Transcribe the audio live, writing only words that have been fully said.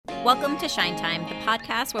Welcome to Shine Time, the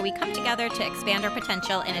podcast where we come together to expand our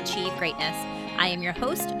potential and achieve greatness. I am your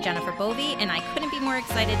host, Jennifer Bove, and I couldn't be more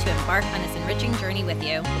excited to embark on this enriching journey with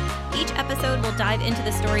you. Each episode will dive into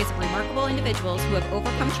the stories of remarkable individuals who have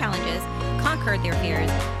overcome challenges, conquered their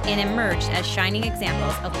fears, and emerged as shining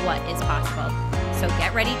examples of what is possible. So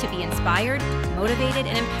get ready to be inspired, motivated,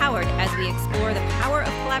 and empowered as we explore the power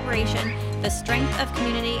of collaboration, the strength of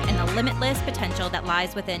community, and the limitless potential that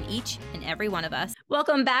lies within each and every one of us.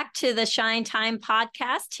 Welcome back to the Shine Time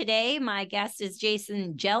podcast. Today, my guest is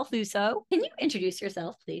Jason Gelfuso. Can you introduce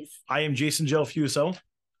yourself, please? I am Jason Gelfuso.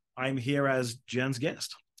 I'm here as Jen's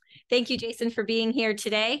guest. Thank you, Jason, for being here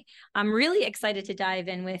today. I'm really excited to dive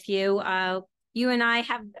in with you. You and I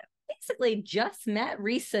have basically just met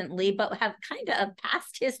recently, but have kind of a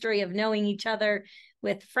past history of knowing each other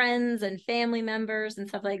with friends and family members and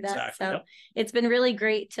stuff like that. Exactly, So yep. It's been really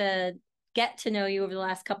great to get to know you over the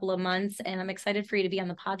last couple of months, and I'm excited for you to be on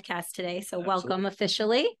the podcast today. So Welcome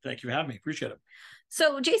officially. Thank you for having me. Appreciate it.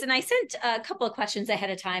 So Jason, I sent a couple of questions ahead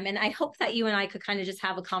of time, and I hope that you and I could kind of just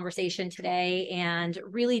have a conversation today and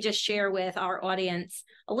really just share with our audience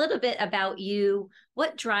a little bit about you,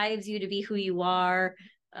 what drives you to be who you are.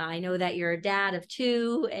 I know that you're a dad of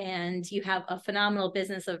two and you have a phenomenal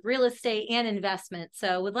business of real estate and investment.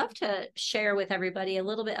 So would love to share with everybody a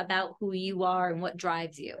little bit about who you are and what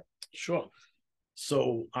drives you. Sure.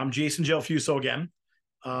 So I'm Jason Gelfuso again.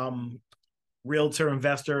 Realtor,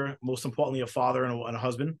 investor, most importantly, a father and a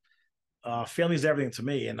husband. Family is everything to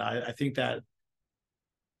me. And I think that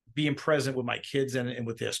being present with my kids and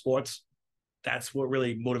with their sports, that's what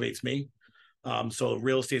really motivates me. So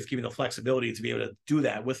real estate's giving the flexibility to be able to do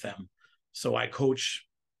that with them. So I coach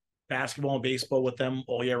basketball and baseball with them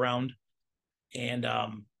all year round. And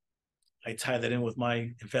I tie that in with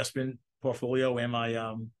my investment portfolio and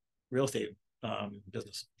my real estate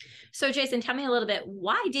business. So Jason, tell me a little bit,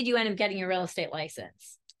 why did you end up getting your real estate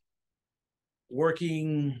license?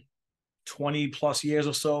 Working 20 plus years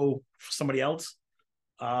or so for somebody else,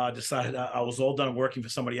 decided I was all done working for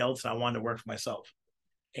somebody else and I wanted to work for myself.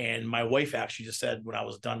 And my wife actually just said, when I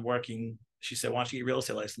was done working, she said, why don't you get your real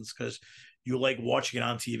estate license? Because you like watching it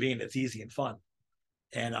on TV and it's easy and fun.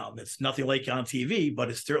 And it's nothing like on TV, but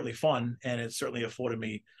it's certainly fun. And it certainly afforded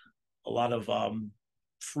me a lot of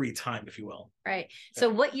free time, if you will. Right. So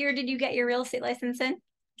what year did you get your real estate license in?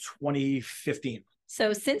 2015.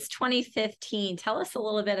 So since 2015, tell us a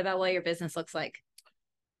little bit about what your business looks like.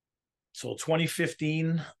 So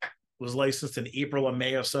 2015 was licensed in April or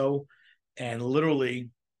May or so. And literally,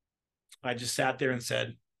 I just sat there and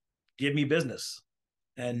said, give me business.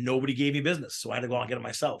 And nobody gave me business. So I had to go out and get it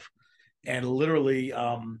myself. And literally,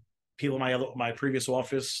 people in my previous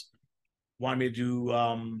office wanted me to do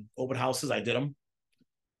open houses. I did them.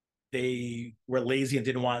 They were lazy and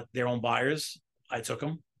didn't want their own buyers. I took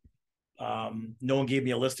them. No one gave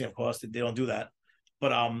me a listing, of course. They don't do that.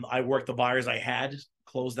 But I worked the buyers I had,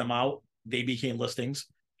 closed them out. They became listings.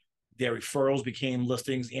 Their referrals became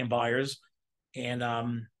listings and buyers. And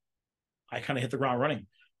I kind of hit the ground running.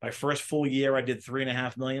 My first full year, I did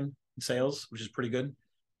 3.5 million in sales, which is pretty good.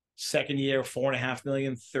 Second year, 4.5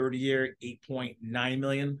 million. Third year, 8.9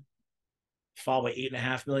 million. Followed by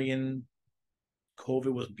 8.5 million.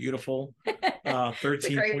 COVID was beautiful.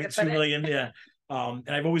 13.2 million. Yeah. And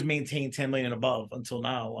I've always maintained 10 million and above until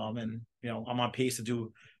now. And I'm on pace to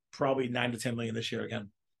do probably 9 to 10 million this year again.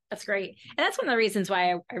 That's great. And that's one of the reasons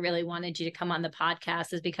why I really wanted you to come on the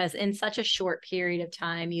podcast, is because in such a short period of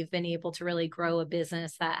time, you've been able to really grow a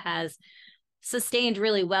business that has sustained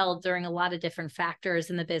really well during a lot of different factors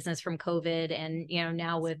in the business, from COVID and,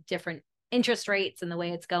 now with different interest rates and the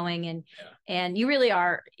way it's going. And you really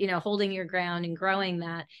are, holding your ground and growing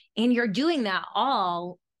that. And you're doing that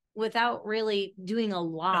all without really doing a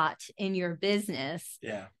lot in your business.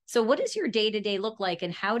 Yeah. So what does your day-to-day look like,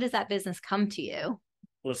 and how does that business come to you?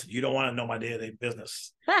 Listen, you don't want to know my day-to-day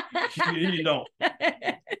business. You don't.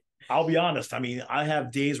 I'll be honest. I mean, I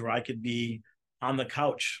have days where I could be on the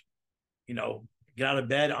couch, get out of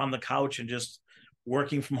bed on the couch and just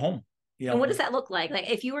working from home. And what does that look like?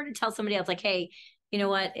 Like, if you were to tell somebody else, like, hey, you know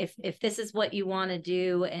what, if this is what you want to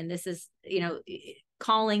do, and this is,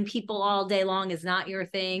 calling people all day long is not your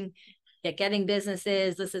thing, yet getting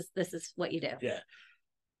businesses, this is what you do. Yeah.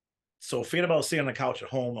 So forget about sitting on the couch at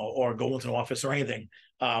home or going to an office or anything.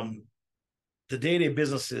 The day-to-day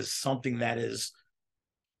business is something that is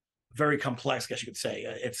very complex, I guess you could say.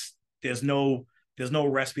 There's no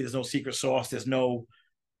recipe, there's no secret sauce, there's no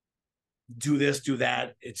do this, do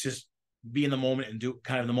that. It's just be in the moment and do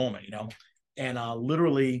kind of the moment, And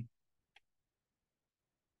literally,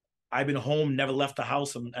 I've been home, never left the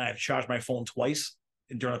house, and I've charged my phone twice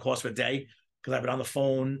during the course of a day. because I've been on the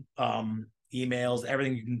phone, emails,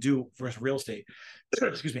 everything you can do for real estate.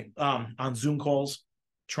 Excuse me, on Zoom calls,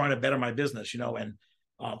 trying to better my business, and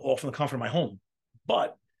all from the comfort of my home.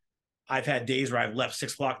 But I've had days where I've left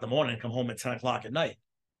 6 o'clock in the morning and come home at 10 o'clock at night.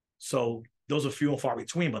 So those are few and far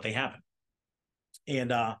between, but they happen.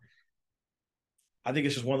 And I think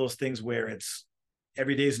it's just one of those things where it's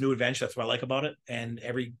every day is a new adventure. That's what I like about it. And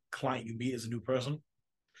every client you meet is a new person.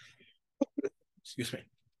 Excuse me.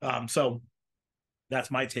 So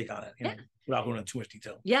that's my take on it, without going into too much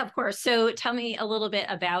detail. Yeah, of course. So tell me a little bit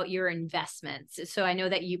about your investments. So I know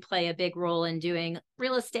that you play a big role in doing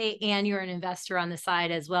real estate and you're an investor on the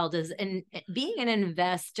side as well. Does being an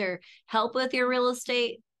investor help with your real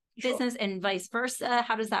estate business and vice versa?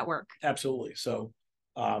 How does that work? Absolutely. So,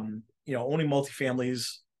 owning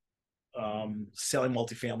multifamilies, selling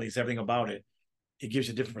multifamilies, everything about it, it gives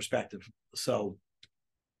you a different perspective. So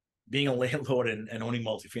being a landlord and owning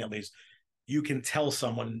multifamilies, you can tell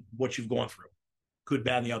someone what you've gone through, good,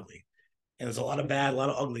 bad, and the ugly. And there's a lot of bad, a lot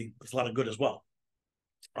of ugly, there's a lot of good as well.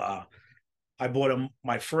 I bought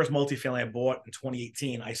my first multifamily I bought in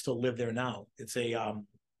 2018. I still live there now. It's a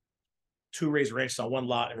 2 raised ranches on one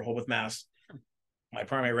lot in Rehoboth, Mass. My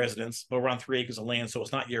primary residence, but around 3 acres of land, so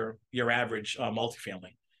it's not your average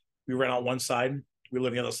multifamily. We rent out one side, we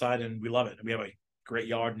live on the other side, and we love it. We have a great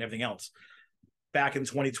yard and everything else. Back in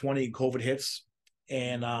 2020, COVID hits,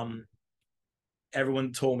 and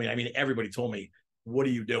everyone told me, everybody told me, what are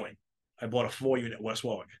you doing? I bought a 4-unit West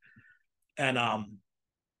Warwick. And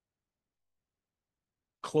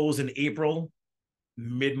closed in April,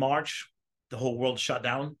 mid-March, the whole world shut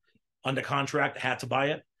down. Under contract, had to buy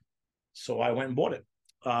it. So I went and bought it.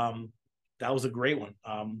 That was a great one.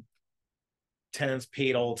 Tenants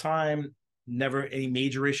paid all the time, never any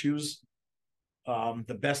major issues.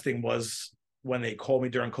 The best thing was when they called me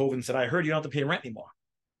during COVID and said, I heard you don't have to pay rent anymore.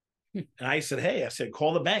 And I said,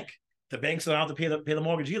 call the bank. The bank said I don't have to pay the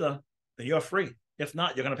mortgage either. Then you're free. If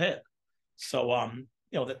not, you're going to pay it. So,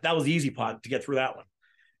 that was the easy part to get through that one.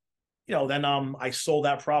 Then I sold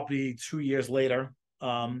that property 2 years later,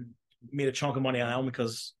 made a chunk of money on it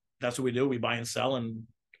because that's what we do. We buy and sell and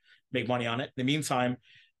make money on it. In the meantime,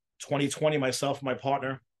 2020, myself and my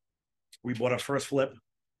partner, we bought our first flip,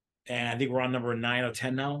 and I think we're on number 9 or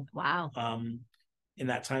 10 now. Wow. In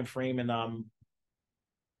that time frame, and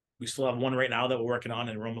we still have one right now that we're working on,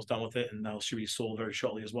 and we're almost done with it, and that should be sold very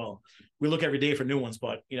shortly as well. We look every day for new ones,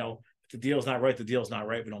 but if the deal's not right, the deal's not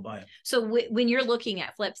right. We don't buy it. So when you're looking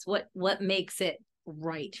at flips, what makes it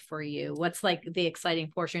right for you? What's like the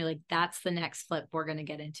exciting portion? You're like, that's the next flip we're going to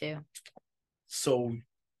get into. So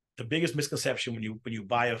the biggest misconception when you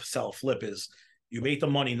buy or sell a flip is you make the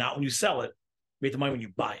money not when you sell it, you make the money when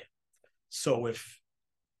you buy it. So if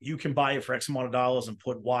you can buy it for X amount of dollars and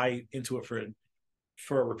put Y into it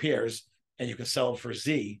for repairs, and you can sell it for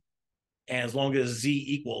Z, and as long as Z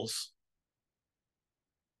equals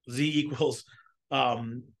as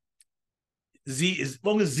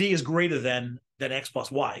long as Z is greater than X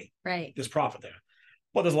plus Y, right, there's profit there.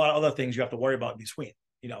 But there's a lot of other things you have to worry about in between.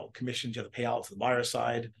 Commissions you have to pay out to the buyer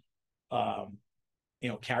side,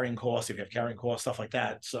 carrying costs, if you have carrying costs, stuff like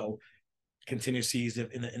that. So contingencies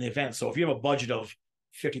in the event. So if you have a budget of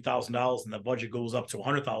 $50,000 and the budget goes up to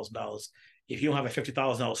 $100,000, if you don't have a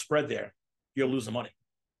 $50,000 spread there, you're losing money.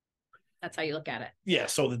 That's how you look at it. Yeah.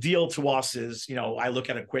 So the deal to us is, I look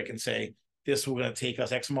at it quick and say, this is going to take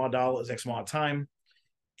us X amount of dollars, X amount of time,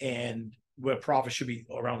 and where profit should be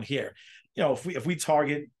around here. If we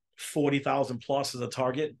target 40,000 plus as a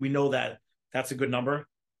target, we know that that's a good number.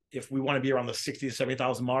 If we want to be around the 60 to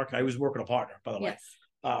 70,000 mark, I always work with a partner, by the way.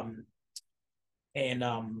 Yes.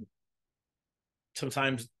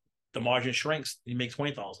 Sometimes the margin shrinks. You make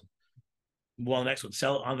 20,000. Well, on the next one,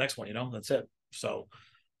 sell it on the next one. That's it. So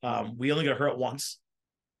we only got hurt once,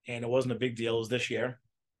 and it wasn't a big deal. It was this year,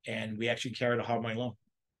 and we actually carried a hard money loan.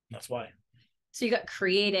 That's why. So you got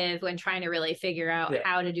creative when trying to really figure out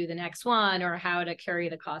how to do the next one or how to carry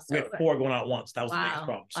the cost. We had 4 going out at once. That was the biggest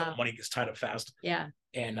problem. So Wow. money gets tied up fast. Yeah.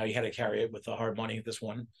 And now you had to carry it with the hard money, this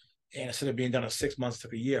one. And instead of being done in 6 months, it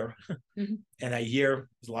took a year. Mm-hmm. And a year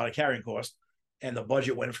is a lot of carrying cost. And the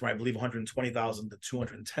budget went from, I believe, 120,000 to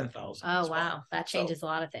 210,000. Oh, wow. That changes a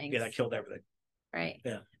lot of things. Yeah, that killed everything. Right.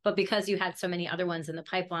 Yeah. But because you had so many other ones in the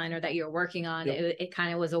pipeline or that you were working on, it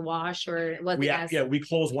kind of was a wash, or was it? We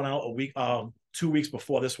closed one out a week, 2 weeks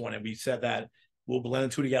before this one, and we said that we'll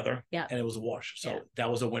blend the two together. Yeah. And it was a wash. So that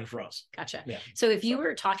was a win for us. Gotcha. Yeah. So if you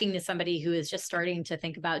were talking to somebody who is just starting to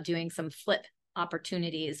think about doing some flip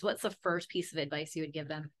opportunities, what's the first piece of advice you would give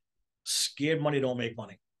them? Scared money don't make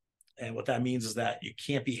money. And what that means is that you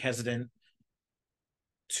can't be hesitant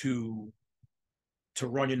to to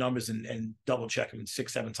run your numbers and double check them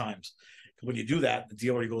 6-7 times. When you do that, the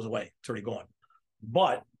deal already goes away. It's already gone.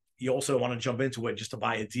 But you also want to jump into it just to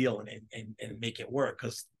buy a deal and make it work,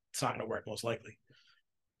 because it's not going to work most likely.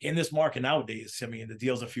 In this market nowadays, I mean, the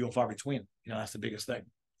deals are few and far between. You know, that's the biggest thing.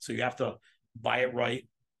 So you have to buy it right,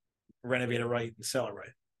 renovate it right, and sell it right.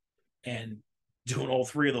 And doing all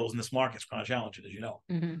three of those in this market is kind of challenging, as you know.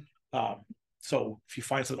 So if you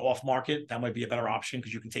find something off market, that might be a better option,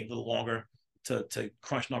 because you can take a little longer to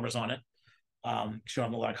crunch numbers on it. Because you don't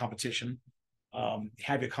have a lot of competition.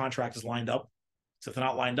 Have your contractors lined up. So if they're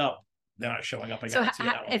not lined up, they're not showing up. So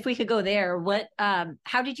if we could go there,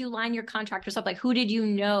 how did you line your contractors up? Like, who did you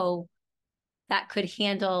know that could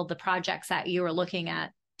handle the projects that you were looking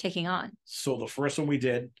at taking on? So the first one we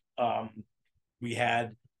did, we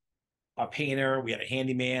had a painter, we had a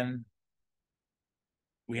handyman,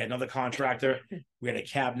 we had another contractor, we had a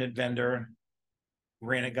cabinet vendor,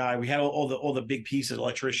 granite guy. We had all the big pieces,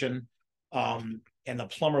 electrician, and the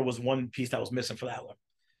plumber was one piece that was missing for that one.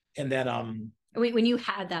 And then when you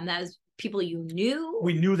had them, that was people you knew?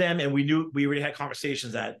 We knew them, and we already had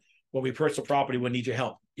conversations that when we purchased the property, we need your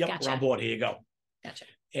help. Yep, gotcha. We're on board. Here you go. Gotcha.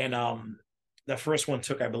 And the first one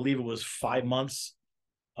took, I believe it was 5 months.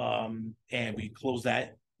 And we closed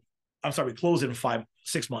that. I'm sorry, we closed it in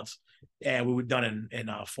 6 months. And we were done in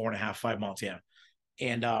 4.5, 5 months, yeah.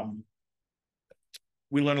 And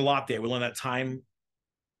we learned a lot there. We learned that time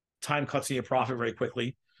cuts in your profit very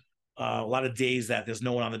quickly. A lot of days that there's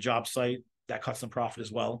no one on the job site, that cuts in profit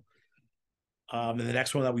as well. And the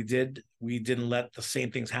next one that we didn't let the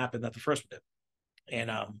same things happen that the first one did.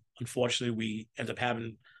 And unfortunately, we ended up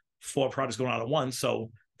having 4 projects going on at once,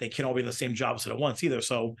 so they can't all be the same job set at once either.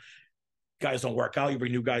 So guys don't work out. You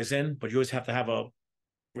bring new guys in, but you always have to have a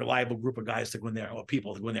reliable group of guys to go in there, or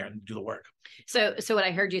people to go in there and do the work. So what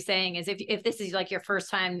I heard you saying is if this is like your first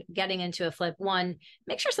time getting into a flip, 1,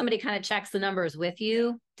 make sure somebody kind of checks the numbers with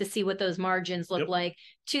you to see what those margins look like.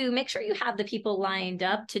 2, make sure you have the people lined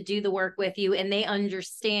up to do the work with you, and they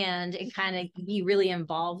understand and kind of be really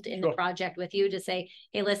involved in the project with you to say,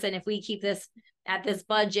 hey, listen, if we keep this at this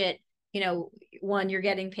budget, you know, 1, you're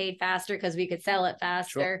getting paid faster because we could sell it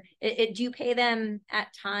faster. Do you pay them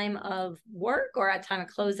at time of work or at time of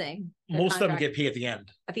closing? Most of them get paid at the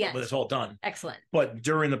end. At the end. When it's all done. Excellent. But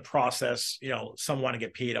during the process, you know, some want to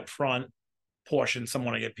get paid up front portion, some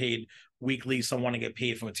want to get paid weekly, some want to get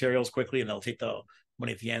paid for materials quickly, and they'll take the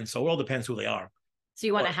money at the end. So it all depends who they are. So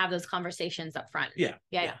you want to have those conversations up front. Yeah.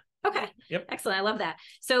 Okay. Yep. Excellent. I love that.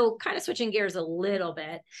 So kind of switching gears a little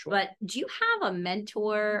bit, but do you have a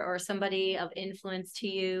mentor or somebody of influence to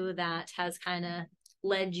you that has kind of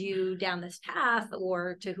led you down this path,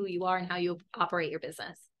 or to who you are and how you operate your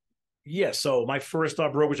business? Yeah. So my first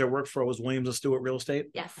brokerage I worked for was Williams & Stewart Real Estate.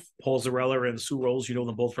 Yes. Paul Zarella and Sue Rolls. You know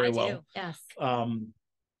them both very well. Yes.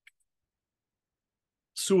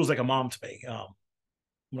 Sue was like a mom to me.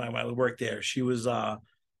 When I worked there, she was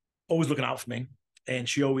always looking out for me. And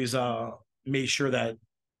she always made sure that,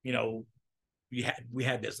 you know, we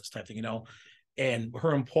had business type thing, you know. And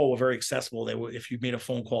her and Paul were very accessible. They were, if you made a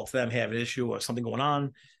phone call to them, have an issue or something going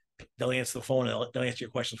on, they'll answer the phone and they'll answer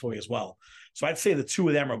your questions for you as well. So I'd say the two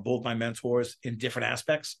of them are both my mentors in different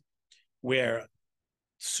aspects, where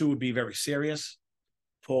Sue would be very serious,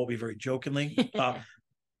 Paul would be very jokingly,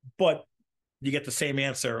 but you get the same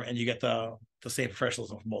answer and you get the same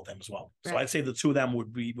professionalism from both of them as well. Right. So I'd say the two of them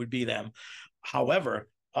would be them. However,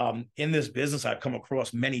 in this business, I've come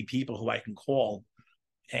across many people who I can call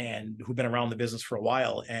and who've been around the business for a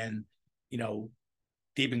while, and, you know,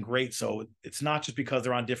 they've been great. So it's not just because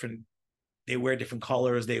they're on they wear different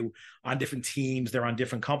colors, they on different teams, they're on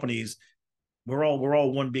different companies. We're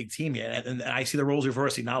all one big team here. And I see the roles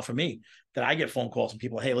reversing now for me, that I get phone calls from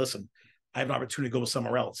people, hey, listen, I have an opportunity to go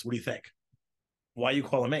somewhere else. What do you think? Why are you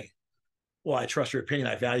calling me? Well, I trust your opinion.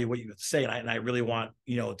 I value what you have to say. And I really want,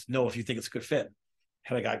 you know, to know if you think it's a good fit.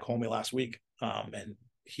 Had a guy call me last week, and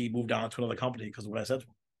he moved on to another company because of what I said to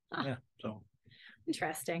him. Yeah. So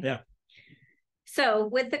interesting. Yeah. So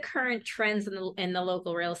with the current trends in the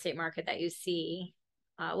local real estate market that you see,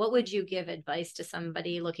 what would you give advice to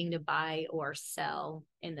somebody looking to buy or sell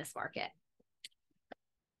in this market?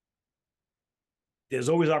 There's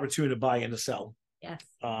always opportunity to buy and to sell. Yes.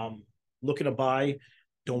 Looking to buy,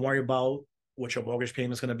 don't worry about what your mortgage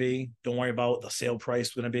payment is going to be. Don't worry about the sale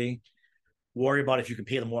price going to be. Worry about if you can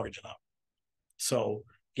pay the mortgage or not. So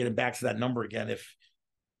getting back to that number again, if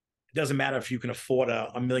it doesn't matter if you can afford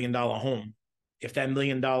a $1 million home, if that $1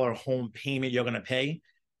 million home payment you're going to pay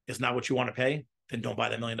is not what you want to pay, then don't buy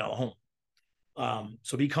that $1 million home.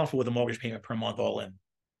 So be comfortable with the mortgage payment per month all in.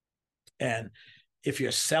 And if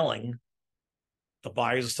you're selling, the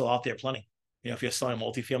buyers are still out there plenty. If you're selling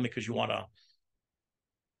multifamily because you want to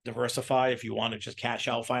diversify, if you want to just cash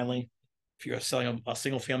out finally, if you're selling a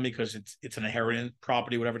single family because it's an inheritance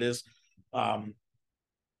property, whatever it is,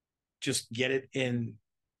 just get it in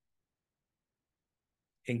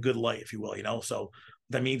good light, if you will. So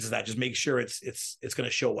that means that just make sure it's going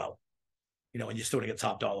to show well, and you're still going to get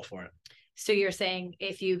top dollar for it. So you're saying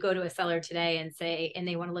if you go to a seller today and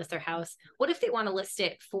they want to list their house, what if they want to list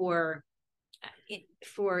it for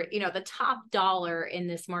the top dollar in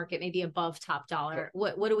this market, maybe above top dollar?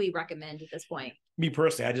 What do we recommend at this point? Me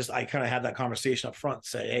personally, I kind of had that conversation up front,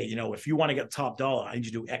 say, hey, if you want to get top dollar, I need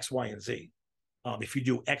you to do X, Y, and Z. If you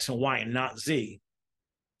do X and Y and not Z,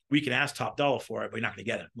 we can ask top dollar for it, but you're not going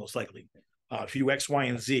to get it most likely. If you do X, Y,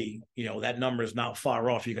 and Z, that number is not far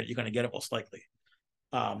off. You're going to get it most likely.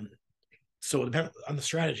 So it depends on the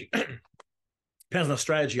strategy. Depends on the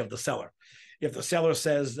strategy of the seller. If the seller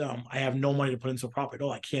says, I have no money to put into a property,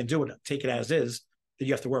 I can't do it, take it as is, then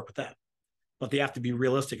you have to work with that. But they have to be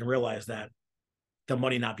realistic and realize that the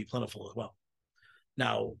money not be plentiful as well.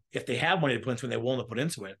 Now, if they have money to put into it and they're willing to put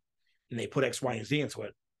into it, and they put X, Y, and Z into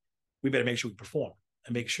it, we better make sure we perform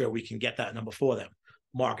and make sure we can get that number for them,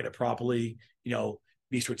 market it properly,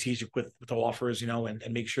 be strategic with the offers,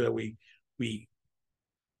 and make sure that we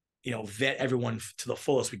vet everyone to the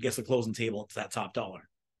fullest. We get the closing table to that top dollar,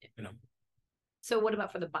 So what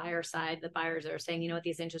about for the buyer side? The buyers are saying,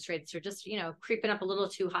 these interest rates are just, creeping up a little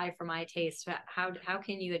too high for my taste. How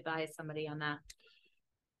can you advise somebody on that?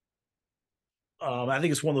 I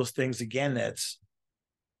think it's one of those things, again, that's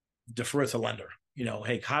defer to lender.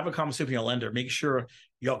 Hey, have a conversation with your lender. Make sure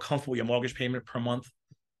you're comfortable with your mortgage payment per month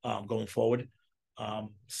going forward.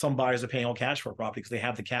 Some buyers are paying all cash for a property because they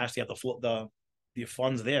have the cash, they have the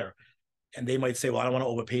funds there. And they might say, well, I don't want to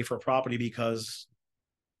overpay for a property because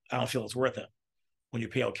I don't feel it's worth it. When you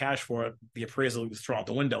pay out cash for it, the appraisal is thrown out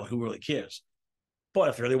the window. Who really cares? But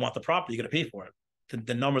if they really want the property, you got to pay for it.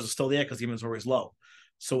 The numbers are still there because the inventory is low.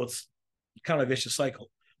 So it's kind of a vicious cycle.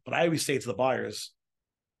 But I always say to the buyers,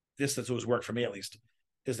 this is what's worked for me at least,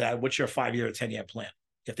 is that what's your 5-year or 10-year plan?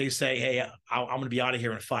 If they say, hey, I'm going to be out of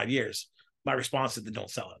here in 5 years, my response is, don't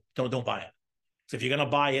sell it. Don't buy it. So if you're going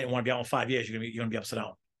to buy it and want to be out in 5 years, you're going to be upside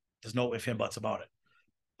down. There's no ifs and buts about it.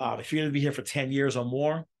 If you're going to be here for 10 years or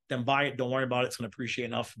more, then buy it. Don't worry about it. It's going to appreciate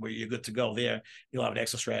enough where you're good to go there. You'll have an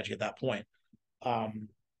exit strategy at that point. Now,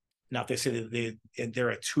 if they say that they're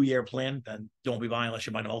a 2-year plan, then don't be buying unless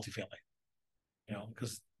you're buying a multifamily.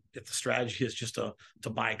 Because if the strategy is just to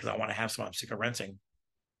buy because I want to have some, I'm sick of renting,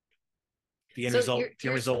 the end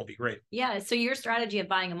result will be great. Yeah. So your strategy of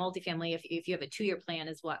buying a multifamily, if you have a 2-year plan,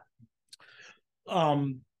 is what?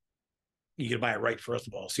 You can buy it right, first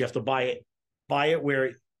of all. So you have to buy it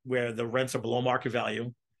where the rents are below market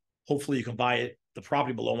value. Hopefully you can buy the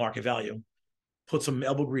property below market value, put some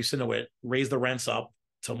elbow grease into it, raise the rents up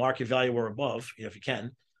to market value or above, if you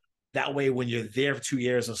can. That way, when you're there for 2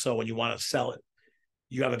 years or so and you want to sell it,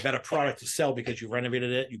 you have a better product to sell because you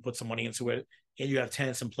renovated it, you put some money into it, and you have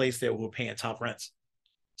tenants in place there who are paying top rents.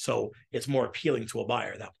 So it's more appealing to a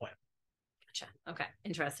buyer at that point. Gotcha. Okay.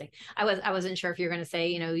 Interesting. I wasn't sure if you're going to say,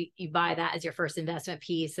 you buy that as your first investment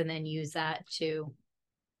piece and then use that to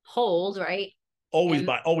hold, right? Always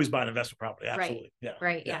buy an investment property. Absolutely. Right. Yeah.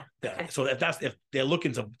 Right. Yeah. Okay. So if they're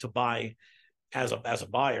looking to buy as a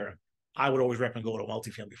buyer, I would always recommend go to a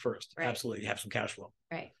multifamily first. Right. Absolutely. You have some cash flow.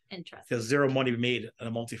 Right. Interesting. There's zero money made in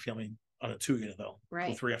a multifamily on a 2-unit though.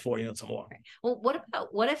 Right. 3 or 4 units or more. Right. Well,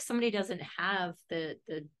 what if somebody doesn't have the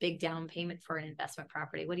big down payment for an investment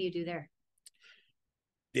property? What do you do there?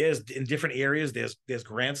 There's in different areas, there's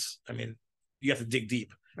grants. I mean, you have to dig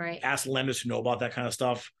deep. Right. Ask lenders who know about that kind of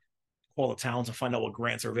stuff. Call the towns and find out what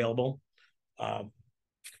grants are available.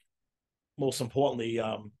 Most importantly,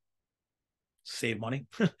 save money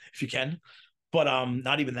if you can. But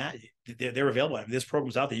not even that. They're available. I mean, there's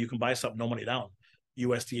programs out there. You can buy something, no money down.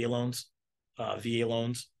 USDA loans, VA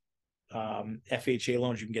loans, FHA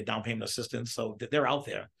loans. You can get down payment assistance. So they're out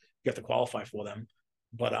there. You have to qualify for them.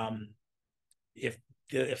 But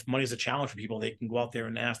if money is a challenge for people, they can go out there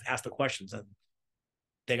and ask the questions, and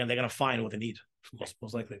they're gonna find what they need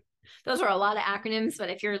most likely. Those are a lot of acronyms,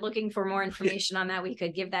 but if you're looking for more information on that, we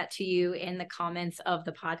could give that to you in the comments of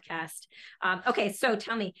the podcast. Okay, so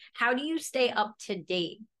tell me, how do you stay up to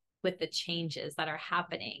date with the changes that are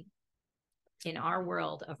happening in our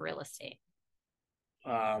world of real estate?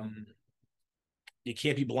 You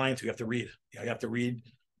can't be blind to. You have to read. You have to read,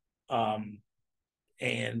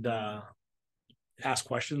 and ask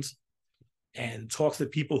questions, and talk to the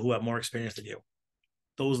people who have more experience than you.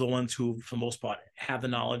 Those are the ones who, for the most part, have the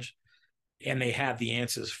knowledge and they have the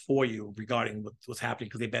answers for you regarding what's happening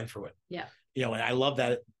because they've been through it. Yeah. And I love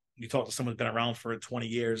that you talk to someone who's been around for 20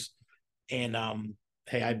 years, and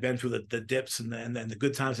hey, I've been through the dips and the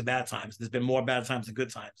good times and bad times. There's been more bad times than good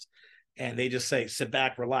times. And they just say, sit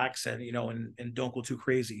back, relax, and, you know, and don't go too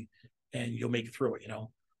crazy, and you'll make it through it, you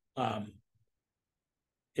know.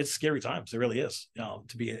 It's scary times. It really is, you know,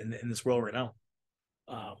 to be in this world right now.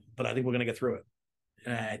 But I think we're going to get through it.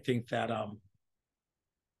 And I think that, I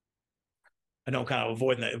know I'm kind of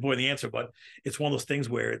avoiding the answer, but it's one of those things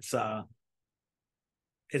where it's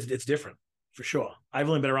different for sure. I've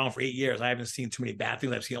only been around for 8 years. I haven't seen too many bad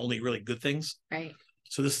things. I've seen only really good things. Right.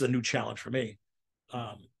 So this is a new challenge for me.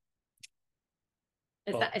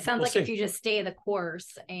 It sounds like if you just stay the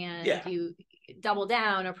course and you double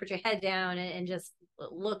down or put your head down and just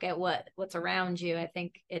look at what's around you, I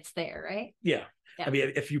think it's there, right? Yeah. I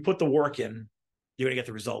mean, if you put the work in, you're going to get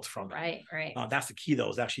the results from it. Right. That's the key, though,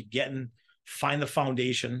 is actually find the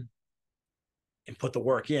foundation and put the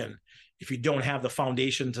work in. If you don't have the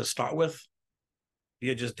foundation to start with,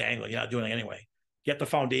 you're just dangling. You're not doing it anyway. Get the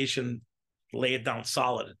foundation, lay it down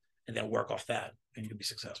solid, and then work off that, and you'll be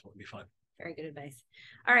successful. It'll be fun. Very good advice.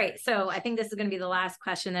 All right. So I think this is going to be the last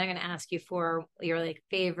question that I'm going to ask you for your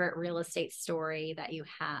favorite real estate story that you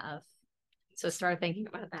have. So start thinking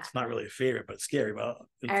about that. It's not really a favorite, but it's scary. But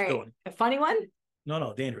it's going. A funny one?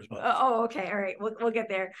 No, dangerous. But okay. All right. We'll get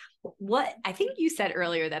there. I think you said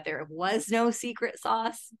earlier that there was no secret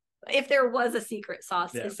sauce. If there was a secret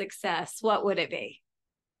sauce to success, what would it be?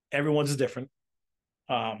 Everyone's is different.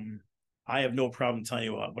 I have no problem telling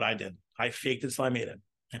you what I did. I faked it till I made it.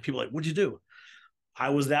 And people are like, what'd you do?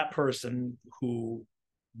 I was that person who,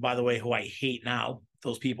 by the way, who I hate now,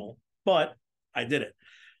 those people, but I did it.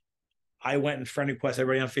 I went and friend request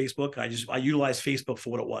everybody on Facebook. I utilized Facebook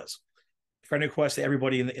for what it was. Friend request to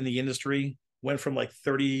everybody in the industry, went from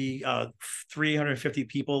 350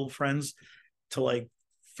 people, friends, to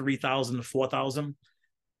 3,000 to 4,000.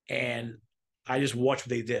 And I just watched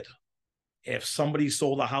what they did. If somebody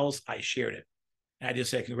sold a house, I shared it. And I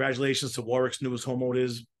just said, congratulations to Warwick's newest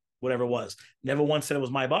homeowners, whatever it was. Never once said it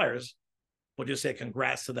was my buyers, but just said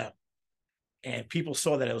congrats to them. And people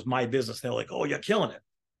saw that it was my business. They were like, oh, you're killing it.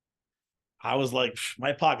 I was like,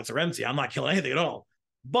 my pockets are empty. I'm not killing anything at all.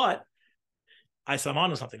 But I said, I'm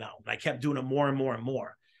onto something now. And I kept doing it more and more and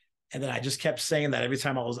more. And then I just kept saying that every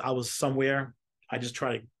time I was somewhere, I just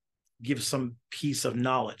try to give some piece of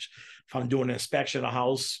knowledge. If I'm doing an inspection of a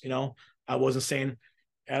house, you know, I wasn't saying,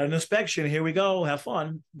 at an inspection, here we go, have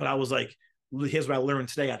fun. But I was like, here's what I learned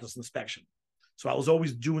today at this inspection. So I was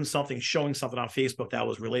always doing something, showing something on Facebook that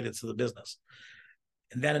was related to the business.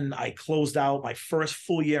 And then I closed out my first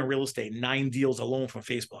full year in real estate, 9 deals alone from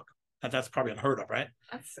Facebook. That's probably unheard of, right?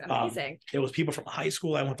 That's amazing. It was people from high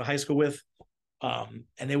school I went to high school with, and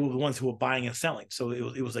they were the ones who were buying and selling. So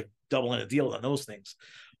it was like doubling a deal on those things.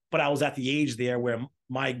 But I was at the age there where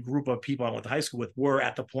my group of people I went to high school with were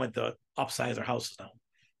at the point to upsize their houses now.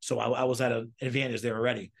 So I was at an advantage there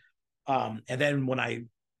already. And then when I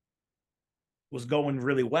was going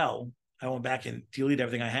really well, I went back and deleted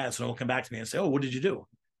everything I had. So no one come back to me and say, oh, what did you do?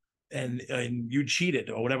 And you cheated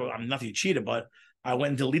or whatever. I'm not that you cheated, but I went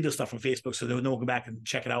and deleted stuff from Facebook so there was no one come back and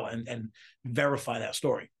check it out and verify that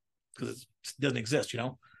story because it doesn't exist, you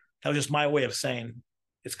know? That was just my way of saying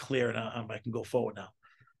it's clear and I can go forward now.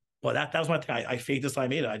 But that was my thing. I faked this, I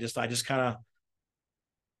made it. I just kind of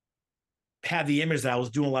had the image that I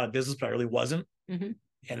was doing a lot of business, but I really wasn't. Mm-hmm.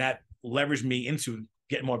 And that leveraged me into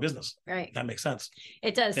getting more business. Right. That makes sense.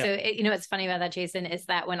 It does. Yeah. So, you know, what's funny about that, Jason, is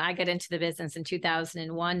that when I got into the business in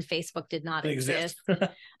 2001, Facebook did not exist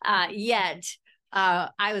yet.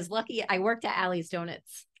 I was lucky. I worked at Allie's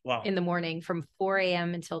Donuts in the morning from 4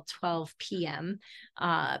 a.m. until 12 p.m.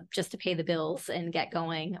 Just to pay the bills and get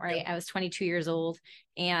going. Right. Yep. I was 22 years old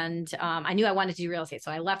and I knew I wanted to do real estate.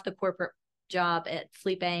 So I left the corporate job at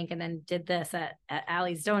Fleet Bank and then did this at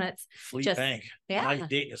Allie's Donuts. Fleet Bank. Yeah. Now you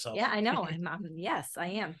date yourself. Yeah, I know. Yes,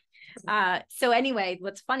 I am. So anyway,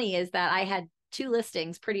 what's funny is that I had 2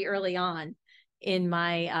 listings pretty early on in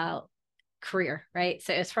my career, right?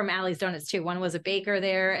 So it's from Allie's Donuts too. One was a baker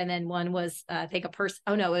there, and then one was I think a person.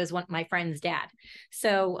 Oh no, it was my friend's dad.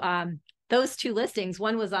 So those 2 listings,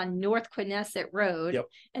 one was on North Quinnesset Road, yep,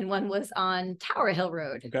 and one was on Tower Hill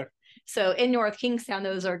Road. Okay. So in North Kingstown,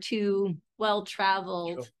 those are 2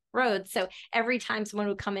 well-traveled roads. So every time someone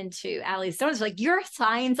would come into Allie's Donuts, like, your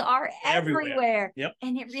signs are everywhere. Yep.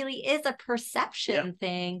 And it really is a perception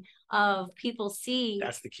thing of people see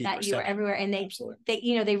that's the key that you are everywhere. And they,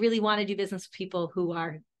 you know, they really want to do business with people who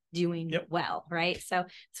are doing well, right? So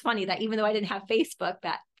it's funny that even though I didn't have Facebook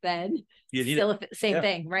back then, same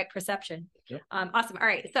thing, right? Perception. Yep. Awesome. All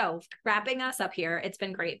right. So wrapping us up here, it's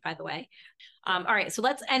been great, by the way. All right. So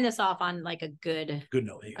let's end this off on like a good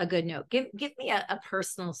note. A good note. Give me a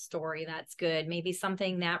personal story that's good. Maybe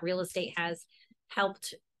something that real estate has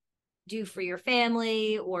helped do for your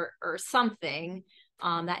family or something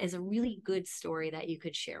that is a really good story that you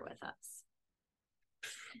could share with us.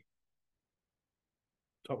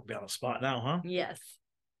 Talk about a spot now, huh? Yes.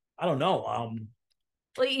 I don't know.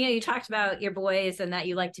 Well, you talked about your boys and that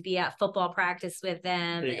you like to be at football practice with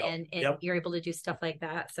them and you're able to do stuff like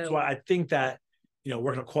that. So I think that,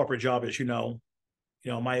 working a corporate job, as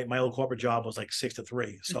my old corporate job was like 6 to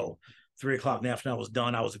 3. So 3 o'clock in the afternoon I was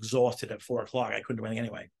done. I was exhausted at 4 o'clock. I couldn't do anything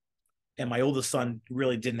anyway. And my oldest son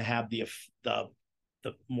really didn't have the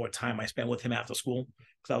more time I spent with him after school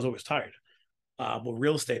because I was always tired. With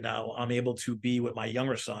real estate now, I'm able to be with my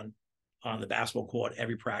younger son on the basketball court,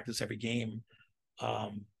 every practice, every game,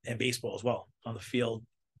 and baseball as well on the field,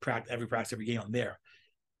 every practice, every game I'm there.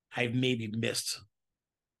 I've maybe missed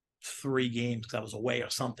 3 games because I was away or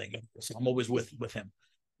something. So I'm always with him.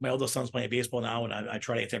 My oldest son's playing baseball now, and I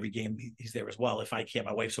try to get to every game. He's there as well. If I can't,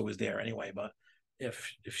 my wife's always there anyway. But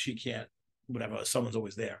if she can't, whatever, someone's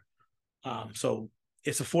always there. So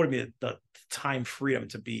it's afforded me the time freedom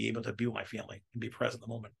to be able to be with my family and be present in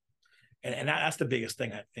the moment. And that's the biggest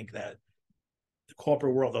thing. I think that the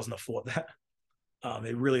corporate world doesn't afford that.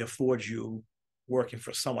 It really affords you working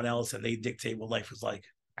for someone else and they dictate what life is like.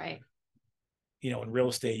 Right. In real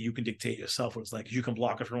estate, you can dictate yourself what it's like. You can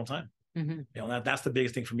block it for your own time. That's the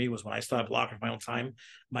biggest thing for me was when I started blocking for my own time,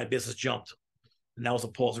 my business jumped. And that was a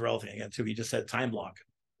Paul Zarella thing again too. He just said time block.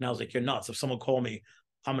 And I was like, you're nuts. If someone called me,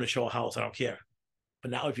 I'm going to show a house. I don't care.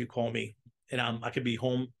 But now if you call me and I could be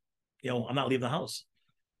home, I'm not leaving the house.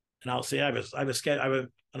 And I'll say, I have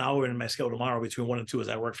an hour in my schedule tomorrow between 1 and 2 as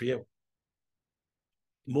I work for you.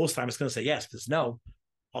 Most time it's going to say yes. If it's no,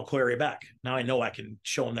 I'll query it back. Now I know I can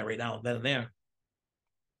show them that right now, then and there.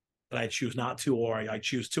 But I choose not to, or I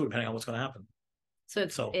choose to, depending on what's going to happen.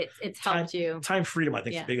 So it's helped you. Time freedom, I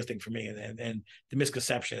think, is the biggest thing for me. And the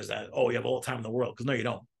misconception is that, you have all the time in the world. Because no, you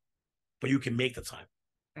don't. But you can make the time.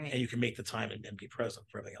 Right. And you can make the time and be present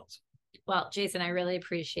for everything else. Well, Jason, I really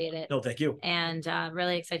appreciate it. No, thank you. And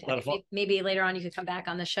really excited to have you. Maybe later on you could come back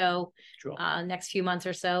on the show next few months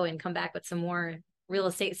or so and come back with some more real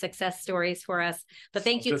estate success stories for us. But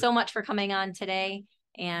thank you so much for coming on today.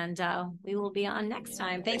 And we will be on next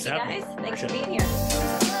time. Thank you guys. Thanks for being here.